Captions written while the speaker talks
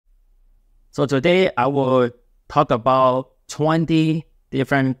So today I will talk about 20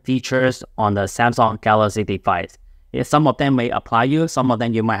 different features on the Samsung Galaxy device. Some of them may apply you, some of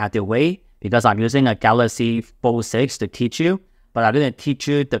them you might have to wait because I'm using a Galaxy Fold 6 to teach you, but I'm going to teach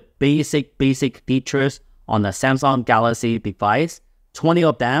you the basic features on the Samsung Galaxy device, 20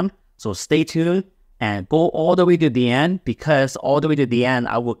 of them. So stay tuned and go all the way to the end, because all the way to the end,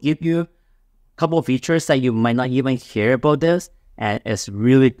 I will give you a couple of features that you might not even hear about this, and it's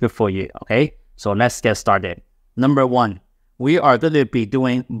really good for you, okay? So let's get started. Number one, we are going to be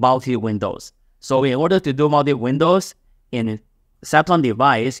doing multi-windows. So in order to do multi-windows in Samsung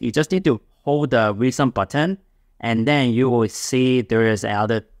device, you just need to hold the recent button, and then you will see there is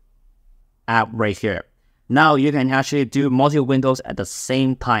another app right here. Now you can actually do multi-windows at the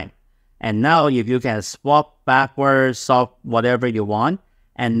same time. And now if you can swap backwards, swap whatever you want,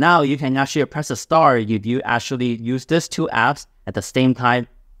 and now you can actually press a star if you actually use these two apps at the same time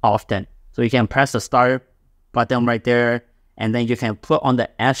often. So you can press the star button right there, and then you can put on the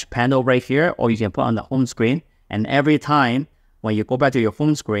edge panel right here, or you can put on the home screen. And every time when you go back to your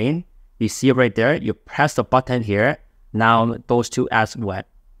home screen, you see right there, you press the button here. Now those two apps will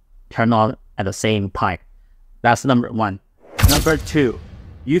turn on at the same time. That's number one. Number two,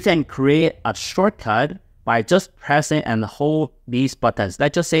 you can create a shortcut by just pressing and hold these buttons.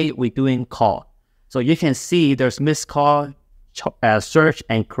 Let's just say we're doing call. So you can see there's missed call, search,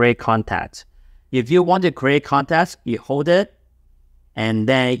 and create contacts. If you want to create contacts, you hold it, and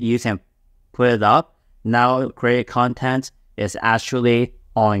then you can put it up. Now create contacts is actually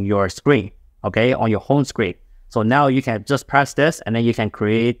on your screen, okay, on your home screen. So now you can just press this, and then you can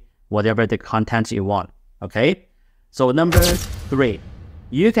create whatever the contents you want, okay? So number three,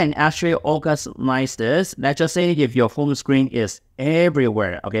 you can actually organize this. Let's just say if your home screen is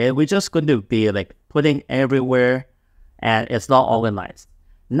everywhere, okay? We're just going to be like putting everywhere and it's not organized.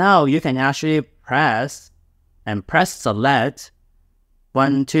 Now you can actually press select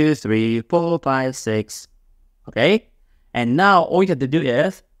 1, 2, 3, 4, 5, 6, okay? And now all you have to do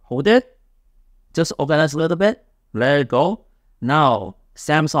is hold it, just organize a little bit, let it go. Now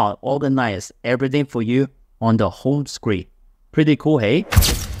Samsung organize everything for you on the home screen. Pretty cool, hey?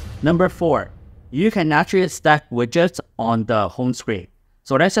 Number four, you can actually stack widgets on the home screen.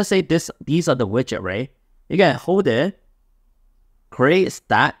 So let's just say these are the widget, right? You can hold it, create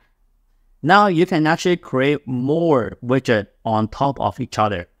stack. Now you can actually create more widget on top of each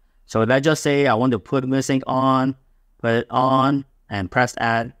other. So let's just say I want to put music on, put it on, and press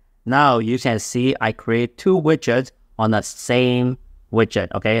add. Now you can see I create two widgets on the same widget,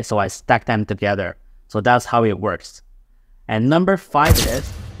 okay? So I stack them together. So that's how it works. And number five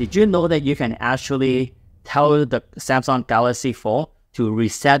is, did you know that you can actually tell the Samsung Galaxy phone to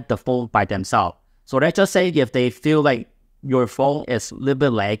reset the phone by themselves? So let's just say if they feel like your phone is a little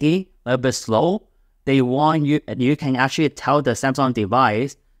bit laggy, a little bit slow, they want you, you can actually tell the Samsung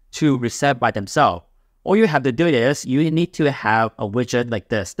device to reset by themselves. All you have to do is, you need to have a widget like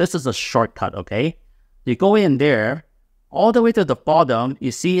this. This is a shortcut, okay? You go in there, all the way to the bottom,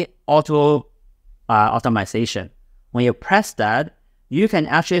 you see auto optimization. When you press that, you can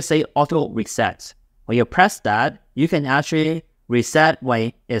actually say auto reset. When you press that, you can actually reset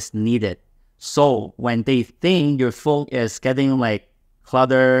when it's needed. So when they think your phone is getting like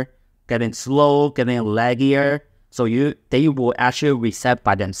cluttered, getting slow, getting laggier, so they will actually reset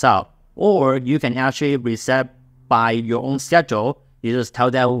by themselves. Or you can actually reset by your own schedule. You just tell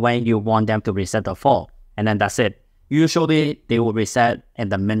them when you want them to reset the phone, and then that's it. Usually they will reset in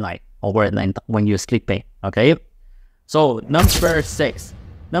the midnight or when you're sleeping, okay? So number six.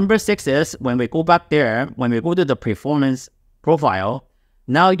 Number six is, when we go back there, when we go to the performance profile,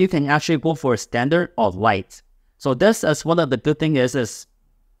 now you can actually go for standard or light. So this is one of the good things is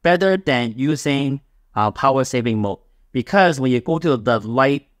better than using power saving mode, because when you go to the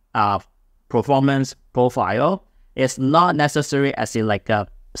light performance profile, it's not necessary as in like a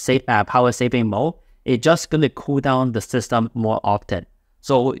power saving mode. It's just going to cool down the system more often.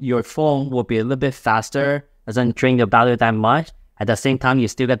 So your phone will be a little bit faster, doesn't drain your battery that much. At the same time, you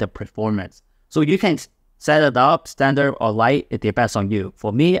still get the performance. So you can set it up standard or light. It depends on you.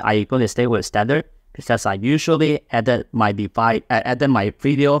 For me, I'm going to stay with standard because I usually edit my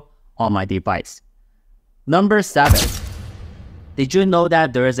video on my device. Number seven. Did you know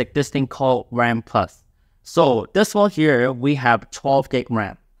that there is this thing called RAM Plus? So this one here, we have 12 gig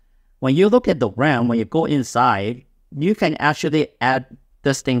RAM. When you look at the RAM, when you go inside, you can actually add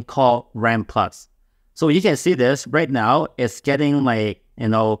this thing called RAM Plus. So you can see this right now, it's getting like,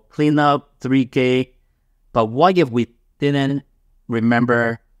 clean up 3 gig. But what if we didn't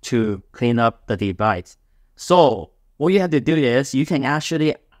remember to clean up the device? So what you have to do is, you can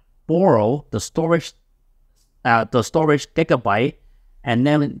actually borrow the storage gigabyte and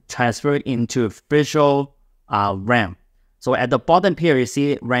then transfer it into visual RAM. So at the bottom here, you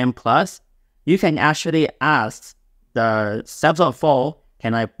see RAM Plus. You can actually ask the Samsung phone,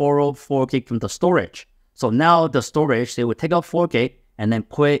 can I borrow 4 gig from the storage? So now the storage, they will take out 4 gig and then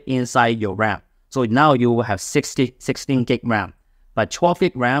put it inside your RAM. So now you will have 16 gig RAM. But 12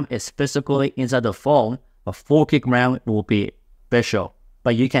 gig RAM is physically inside the phone, but 4 gig RAM will be visual.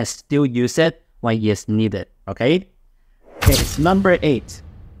 But you can still use it when it's needed, okay? Okay, number 8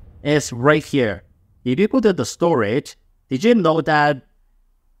 is right here. If you go to the storage, did you know that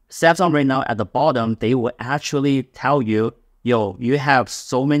Samsung right now at the bottom, they will actually tell you, yo, you have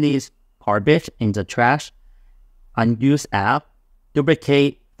so many garbage in the trash, unused app,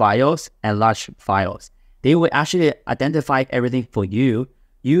 duplicate files, and large files. They will actually identify everything for you.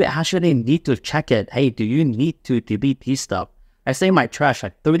 You actually need to check it. Hey, do you need to delete this stuff? I say my trash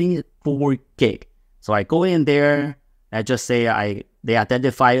like 34 gig. So I go in there, I just say they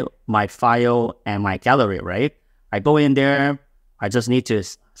identify my file and my gallery, right? I go in there, I just need to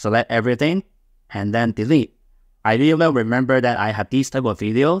select everything and then delete. I didn't remember that I have these type of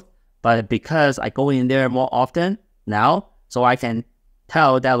videos, but because I go in there more often now, so I can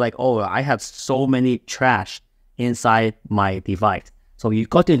tell that like, oh, I have so many trash inside my device. So you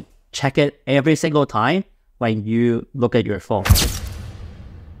got to check it every single time when you look at your phone.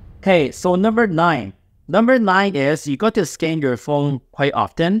 Okay, so number 9. Number 9 is you got to scan your phone quite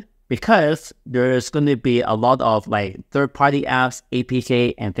often because there's going to be a lot of like third-party apps,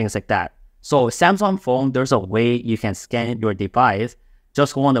 APK, and things like that. So Samsung phone, there's a way you can scan your device.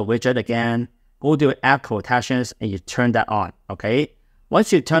 Just go on the widget again, go to app protections, and you turn that on, okay?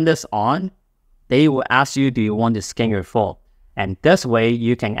 Once you turn this on, they will ask you, do you want to scan your phone? And this way,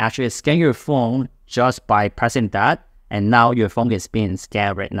 you can actually scan your phone just by pressing that, and now your phone is being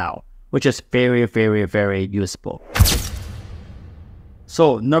scanned right now, which is very, very, very useful.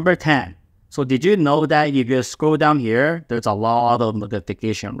 So number 10. So did you know that if you scroll down here, there's a lot of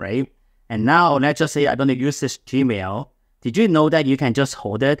notification, right? And now let's just say I don't use this Gmail. Did you know that you can just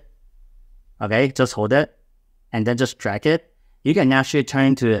hold it? Okay, just hold it and then just drag it. You can actually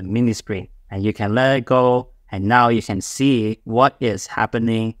turn to a mini screen and you can let it go. And now you can see what is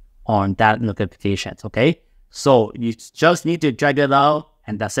happening on that notifications, okay? So you just need to drag it out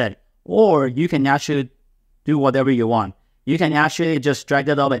and that's it. Or you can actually do whatever you want. You can actually just drag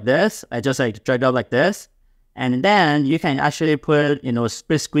it out like this. I just like drag it out like this. And then you can actually put,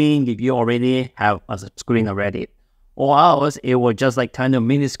 split screen if you already have a screen already. Or else it will just like turn to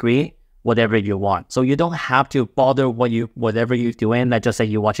mini screen, whatever you want. So you don't have to bother whatever you're doing. Let's just say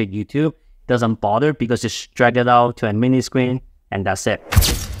you're watching YouTube. Doesn't bother because just drag it out to a mini screen and that's it.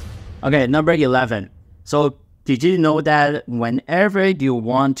 Okay, number 11. So did you know that whenever you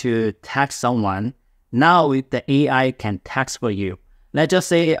want to text someone, now the AI can text for you? Let's just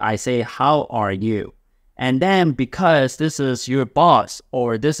say I say, how are you? And then because this is your boss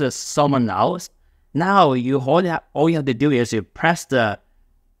or this is someone else, now all you have to do is you press the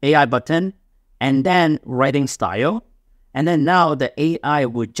AI button and then writing style. And then now the AI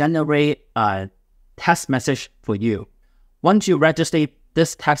will generate a text message for you. Once you register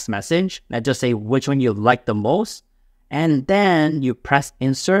this text message, let's just say which one you like the most, and then you press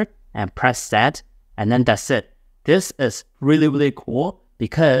insert and press set, and then that's it. This is really, really cool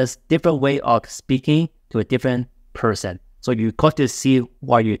because different way of speaking to a different person. So you got to see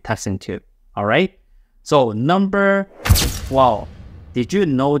what you're texting to, all right? So number 12, did you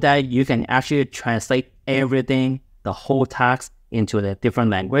know that you can actually translate everything, the whole text into a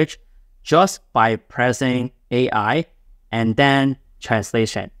different language just by pressing AI and then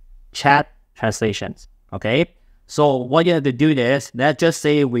translation, chat translations, okay? So what you have to do is, let's just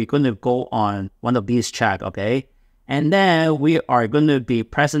say we're going to go on one of these chat, okay? And then we are going to be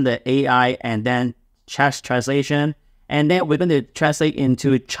pressing the AI and then chat translation, and then we're going to translate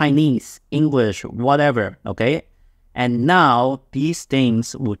into Chinese, English, whatever, okay? And now these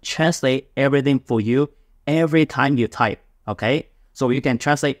things will translate everything for you every time you type, okay? So you can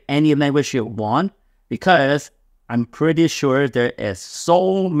translate any language you want because I'm pretty sure there is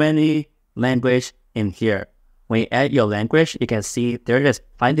so many language in here. When you add your language, you can see there is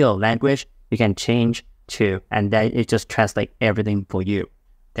plenty of language you can change to, and then it just translates everything for you,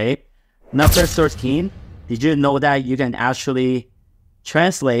 okay? Number 13, did you know that you can actually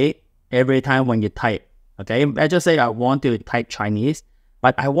translate every time when you type, okay? Let's just say I want to type Chinese,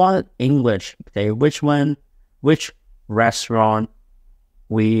 but I want English, okay? Which restaurant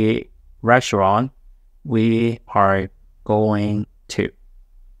we are going to,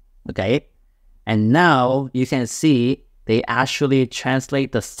 okay? And now you can see they actually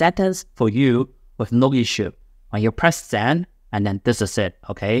translate the sentence for you with no issue. When you press send, and then this is it,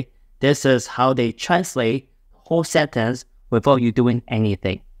 okay? This is how they translate the whole sentence without you doing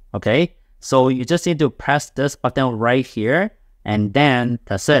anything, okay? So you just need to press this button right here, and then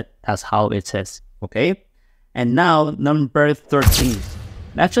that's it. That's how it is, okay? And now number 13.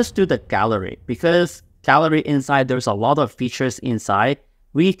 Let's just do the gallery, because gallery inside, there's a lot of features inside.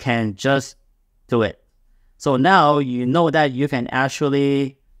 We can just do it. So now you know that you can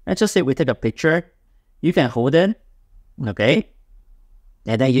actually, let's just say we take a picture. You can hold it, okay?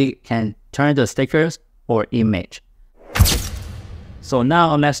 And then you can turn to stickers or image. So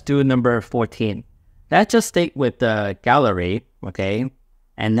now let's do number 14. Let's just stick with the gallery, okay?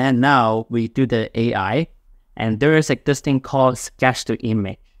 And then now we do the AI, and there is like this thing called sketch to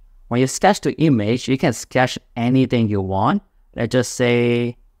image. When you sketch to image, you can sketch anything you want. Let's just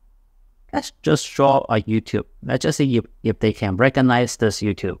say, let's just draw a YouTube. Let's just see if they can recognize this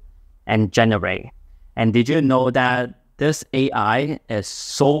YouTube and generate. And did you know that this AI is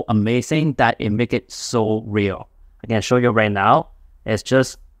so amazing that it makes it so real? I can show you right now. It's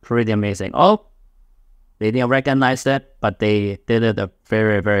just pretty amazing. Oh, they didn't recognize it, but they did it a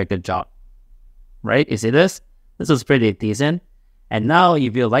very, very good job. Right? You see this? This is pretty decent. And now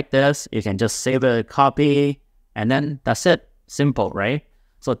if you like this, you can just save a copy, and then that's it. Simple, right?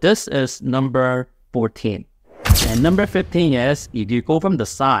 So this is number 14. And number 15 is, if you go from the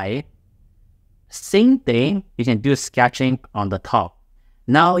side, same thing, you can do sketching on the top.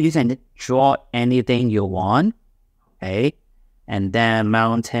 Now you can draw anything you want, okay? And then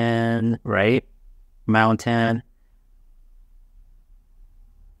mountain, right? Mountain.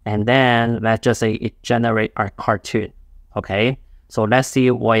 And then let's just say it generate our cartoon, okay? So let's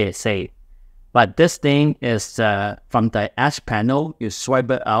see what it says. But this thing is from the edge panel, you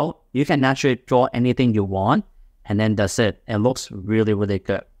swipe it out. You can actually draw anything you want, and then that's it. It looks really, really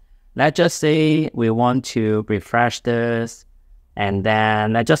good. Let's just say we want to refresh this, and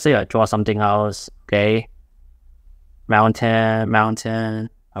then let's just say I draw something else, okay? Mountain,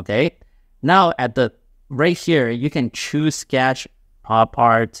 okay? Now at the right here, you can choose sketch, pop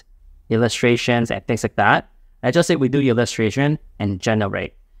art, illustrations, and things like that. Let's just say we do illustration and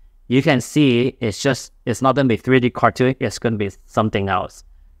generate. You can see it's not going to be 3D cartoon, it's going to be something else.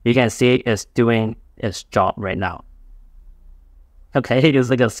 You can see it's doing its job right now. Okay, it's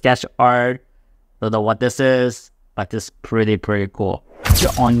like a sketch art. Don't know what this is, but it's pretty cool.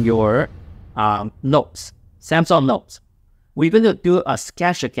 On your notes, Samsung Notes, we're going to do a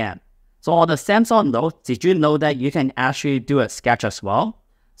sketch again. So on the Samsung Notes, did you know that you can actually do a sketch as well?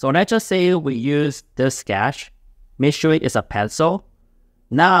 So let's just say we use this sketch. Make sure it's a pencil.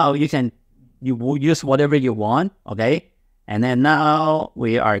 Now you will use whatever you want, okay? And then now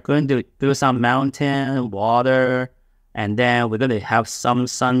we are going to do some mountain, water, and then we're going to have some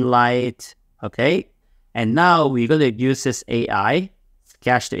sunlight, okay? And now we're going to use this AI,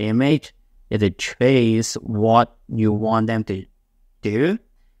 sketch the image, to trace what you want them to do.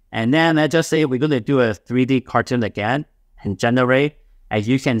 And then let's just say we're going to do a 3D cartoon again and generate. As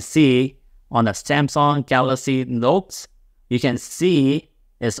you can see on the Samsung Galaxy Notes, you can see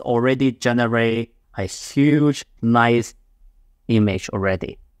it's already generate a huge, nice image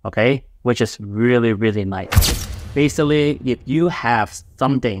already, okay? Which is really, really nice. Basically, if you have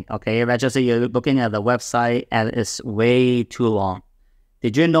something, okay, let's just say you're looking at the website and it's way too long.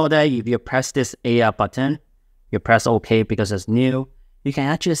 Did you know that if you press this AI button, you press OK because it's new, you can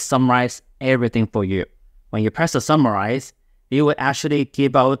actually summarize everything for you. When you press the summarize, it will actually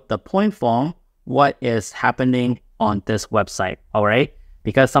give out the point form, what is happening on this website, all right?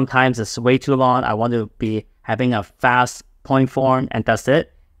 Because sometimes it's way too long, I want to be having a fast point form, and that's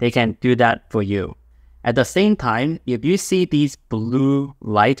it. They can do that for you. At the same time, if you see these blue,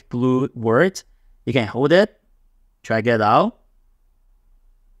 light blue words, you can hold it, drag it out.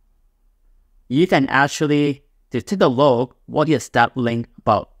 You can actually, to take a look, what is that link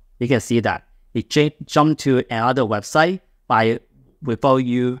about? You can see that. It jump to another website without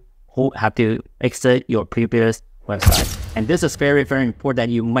you have to exit your previous website. And this is very, very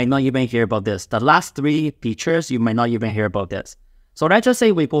important. You might not even hear about this. The last 3 features, you might not even hear about this. So let's just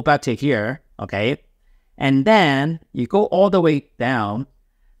say we go back to here, okay? And then you go all the way down.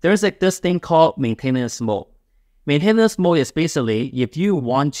 There's like this thing called maintenance mode. Maintenance mode is basically if you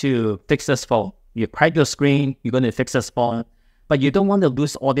want to fix this phone, you crack your screen, you're going to fix this phone, but you don't want to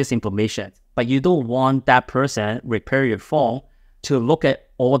lose all this information. But you don't want that person repair your phone to look at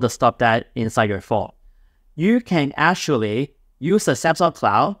all the stuff that inside your phone. You can actually use the Samsung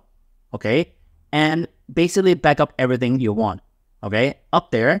Cloud, okay, and basically back up everything you want, okay,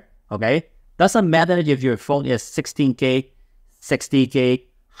 up there, okay. Doesn't matter if your phone is 16 gig, 60 gig,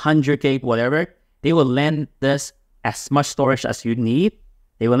 100 gig, whatever. They will lend this as much storage as you need.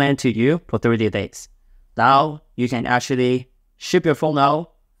 They will lend to you for 30 days. Now you can actually ship your phone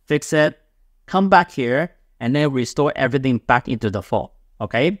out, fix it, come back here, and then restore everything back into the phone.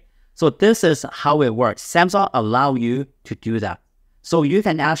 Okay? So this is how it works. Samsung allow you to do that. So you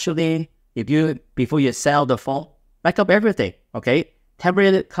can actually, before you sell the phone, back up everything. Okay?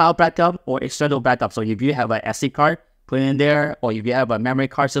 Temporary cloud backup or external backup. So if you have an SD card, put it in there, or if you have a memory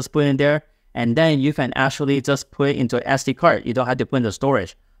card, just put it in there. And then you can actually just put it into an SD card. You don't have to put in the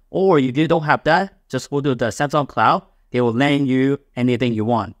storage. Or if you don't have that, just go to the Samsung Cloud. They will lend you anything you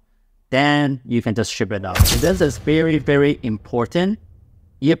want. Then you can just ship it out. And this is very, very important.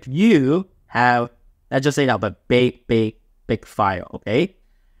 If you have, let's just say you have a big file, okay?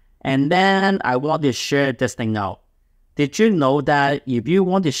 And then I want to share this thing out. Did you know that if you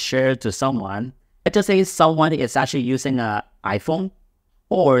want to share to someone, let's just say someone is actually using an iPhone,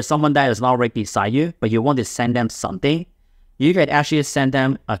 or someone that is not right beside you, but you want to send them something, you can actually send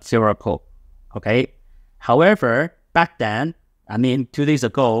them a QR code, okay? However, back then, 2 days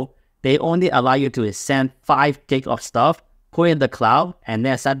ago, they only allow you to send 5 gig of stuff, put it in the cloud, and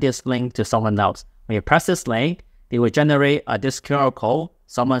then send this link to someone else. When you press this link, they will generate this QR code.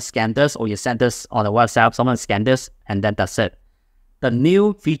 Someone scan this, or you send this on the WhatsApp, someone scan this, and then that's it. The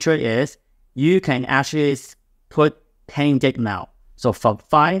new feature is you can actually put 10 gig now. So from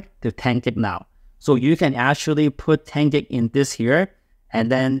 5 to 10 gig now. So you can actually put 10 gig in this here, and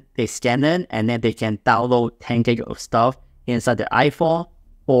then they scan it, and then they can download 10 gig of stuff inside the iPhone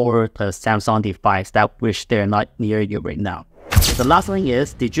or the Samsung device that which they're not near you right now. The last thing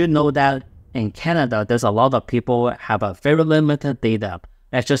is, did you know that in Canada, there's a lot of people have a very limited data.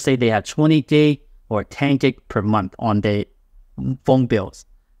 Let's just say they have 20 gig or 10 gig per month on their phone bills,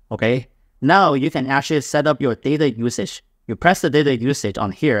 okay? Now you can actually set up your data usage. You press the data usage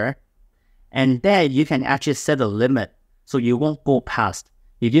on here, and then you can actually set a limit so you won't go past.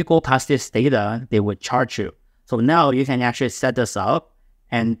 If you go past this data, they would charge you. So now you can actually set this up,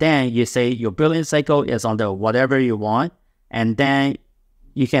 and then you say your billing cycle is on the whatever you want, and then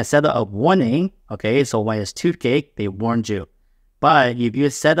you can set up a warning, okay? So when it's 2 gig, they warned you. But if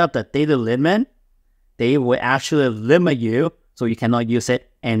you set up the data limit, they will actually limit you so you cannot use it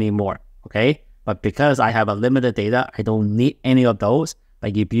anymore, okay? But because I have a limited data, I don't need any of those.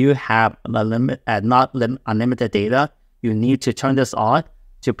 But if you have unlimited data, you need to turn this on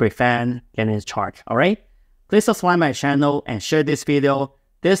to prevent getting charged, all right? Please subscribe my channel and share this video.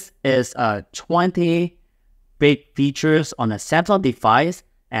 This is 20 big features on a Samsung device,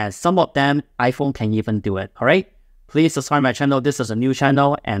 and some of them iPhone can even do it, all right? Please subscribe my channel. This is a new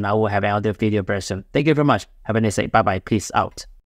channel, and I will have another video very soon. Thank you very much. Have a nice day. Bye-bye. Peace out.